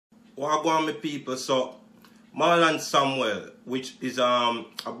What go on, my people? So, Marlon Samuel, which is a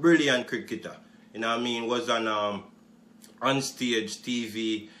brilliant cricketer, you know what I mean, was on stage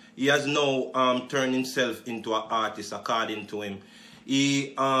TV. He has now turned himself into an artist, according to him.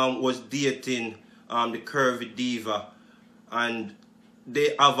 He was dating the Curvy Deva, and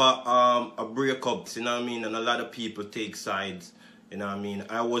they have a breakup, you know what I mean, and a lot of people take sides, you know what I mean.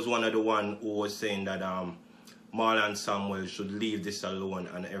 I was one of the one who was saying that Marlon Samuel should leave this alone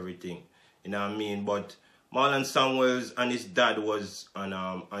and everything, you know what I mean. But Marlon Samuels and his dad was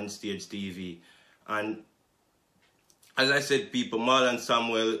on stage TV, and as I said, people, Marlon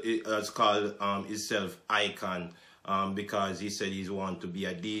Samuel has called himself icon because he said he's want to be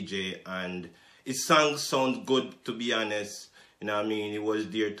a DJ, and his songs sound good, to be honest. You know what I mean? He was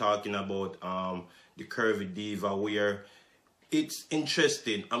there talking about the Curvy Deva, where it's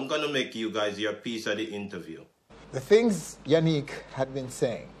interesting. I'm going to make you guys hear a piece of the interview. The things Yannick had been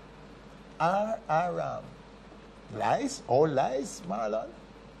saying are lies, all lies, Marlon?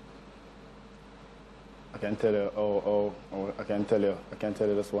 I can tell you, I can tell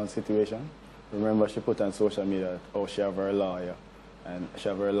you this one situation. Remember, she put on social media that, she have her lawyer, and she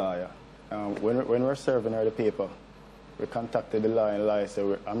have her lawyer. When we're serving her the paper, we contacted the lawyer and the lawyer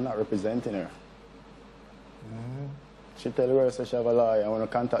said, I'm not representing her. Mm. She tell her so she have a lawyer. I want to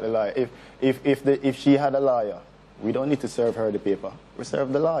contact the lawyer. If she had a lawyer, we don't need to serve her the paper. We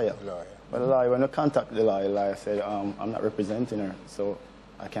serve the lawyer. But the lawyer, when we contact the lawyer said, I'm not representing her, so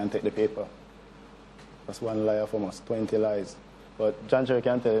I can't take the paper. That's one liar from us, 20 lies. But John Cherry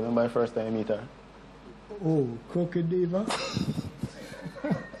can tell you, remember the first time you meet her? Oh, Crooked Deva?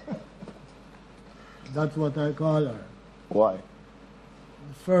 That's what I call her. Why?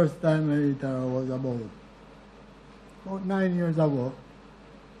 The first time I met her was about 9 years ago,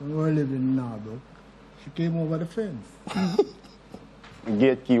 when we were living in Norbrook. She came over the fence.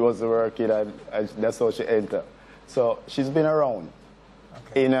 Gate key was working, and that's how she entered. So she's been around,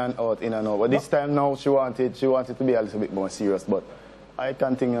 okay. In and out. But this time now she wanted to be a little bit more serious. But I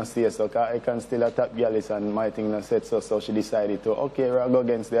continue to stay so I can still attack Gallus, and my thing not said so she decided to, okay, we'll go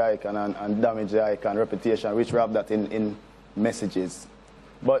against the icon and damage the icon reputation, which wrap that in messages.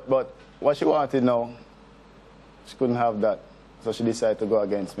 But what she wanted now, she couldn't have that. So she decided to go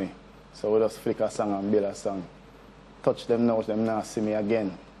against me. So we just flick a song and build a song. Touch them now, them now see me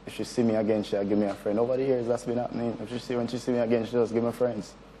again. If she see me again, she'll give me a friend. Over the years, that's been happening. When she see me again, she just give me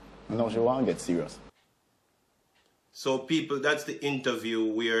friends. And now she won't get serious. So people, that's the interview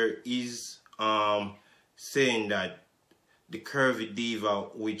where he's saying that the Curvy Deva,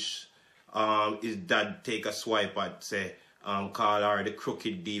 which his dad take a swipe at, say, call her the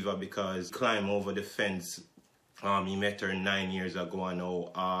Crooked Deva because climb over the fence. He met her 9 years ago, and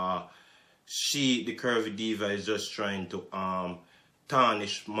now the Curvy Deva, is just trying to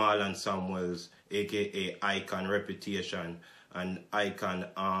tarnish Marlon Samuel's, aka Icon, reputation, and Icon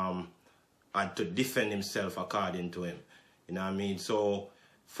had to defend himself according to him. You know what I mean? So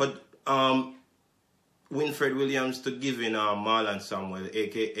for Winfred Williams to give in Marlon Samuel,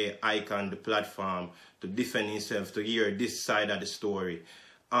 aka Icon, the platform to defend himself, to hear this side of the story,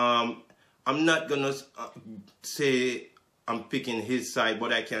 I'm not gonna say I'm picking his side,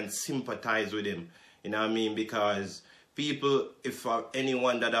 but I can sympathize with him. You know what I mean? Because people, if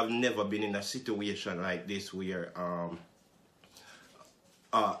anyone that have never been in a situation like this where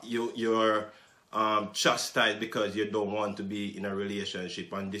you're chastised because you don't want to be in a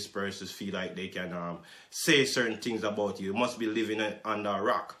relationship, and this person feel like they can say certain things about you, must be living under a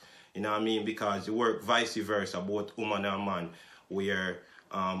rock. You know what I mean? Because you work vice versa, both woman and man, where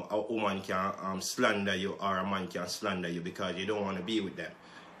a woman can slander you or a man can slander you because you don't want to be with them.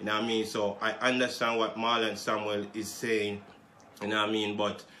 You know what I mean? So I understand what Marlon Samuel is saying, you know what I mean?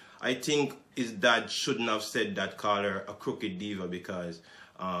 But I think his dad shouldn't have said that, call her a Crooked Deva, because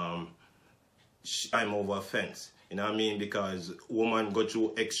I'm over a fence. You know what I mean? Because women go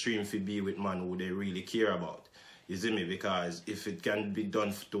through extreme to be with man who they really care about. You see me? Because if it can be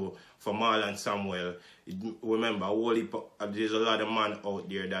done for Marlon Samuel, remember, there's a lot of men out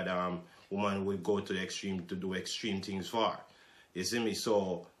there that women will go to the extreme to do extreme things for. You see me?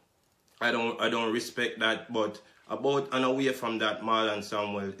 So I don't respect that. But about and away from that, Marlon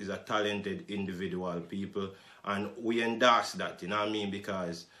Samuel is a talented individual, people, and we endorse that. You know what I mean?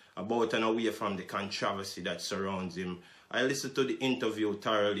 Because about and away from the controversy that surrounds him, I listened to the interview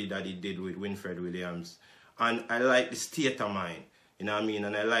thoroughly that he did with Winfred Williams. And I like the state of mind, you know what I mean?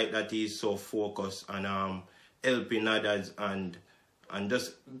 And I like that he's so focused on helping others, and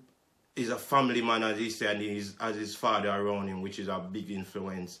just he's a family man, as he said, and he has his father around him, which is a big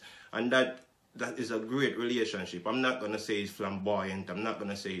influence. And that that is a great relationship. I'm not going to say he's flamboyant. I'm not going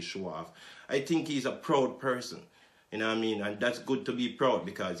to say he's show off. I think he's a proud person. You know what I mean? And that's good to be proud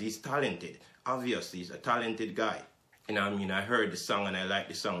because he's talented. Obviously, he's a talented guy. You know what I mean? I heard the song and I like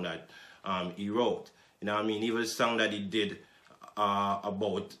the song that he wrote. You know what I mean? Even the song that he did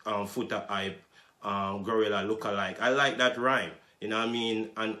about Footer Hype, Gorilla Lookalike. I like that rhyme. You know what I mean?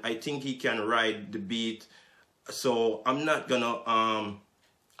 And I think he can ride the beat. So I'm not going to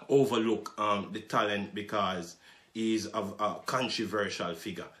overlook the talent because he's a controversial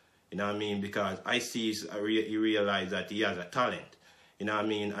figure. You know what I mean? Because I see he realize that he has a talent. You know what I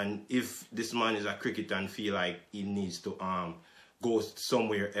mean? And if this man is a cricketer and feel like he needs to go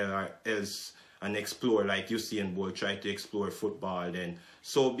somewhere else and explore, like Usain Bolt try to explore football, then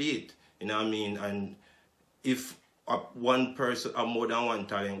so be it. You know what I mean? And if one person or more than one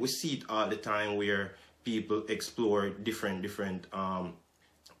talent, we see it all the time where people explore different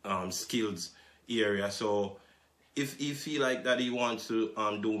skills area. So if he feel like that he wants to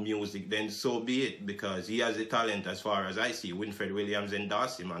do music, then so be it, because he has the talent as far as I see. Winfred Williams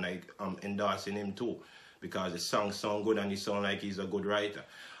endorsed him, and I'm endorsing him too, because the songs sound good and he sound like he's a good writer.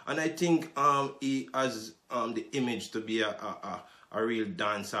 And I think he has the image to be a real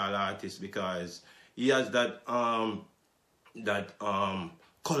dancehall artist, because he has that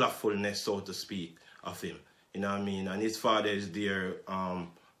colorfulness, so to speak, of him. You know what I mean? And his father is there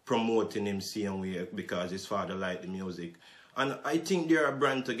promoting him same way because his father liked the music. And I think they're a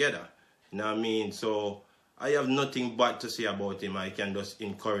brand together. You know what I mean? So I have nothing bad to say about him. I can just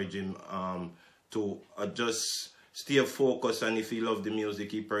encourage him to just stay focused, and if he loves the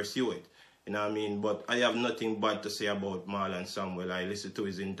music, he pursue it. You know what I mean? But I have nothing bad to say about Marlon Samuel. I listened to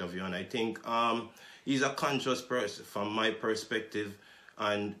his interview, and I think he's a conscious person from my perspective,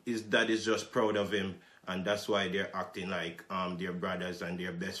 and his dad is just proud of him. And that's why they're acting like their brothers and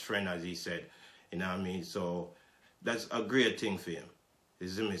their best friend, as he said. You know what I mean? So that's a great thing for him. You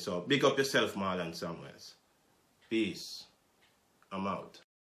see me? So big up yourself, Marlon Samuels. Peace. I'm out.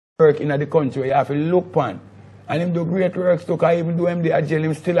 Work in the country, you have to look pan. And him do great works too, because even though him the jail,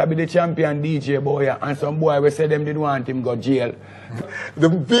 him still be the champion DJ boy. And some boy we said them didn't want him go jail. The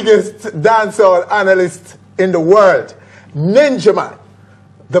biggest dancehall analyst in the world, Ninja Man.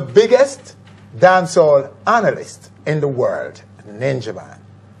 The biggest dancehall analyst in the world, Ninja Man.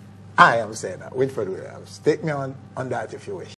 I am saying that. Winfred Williams. Take me on that if you wish.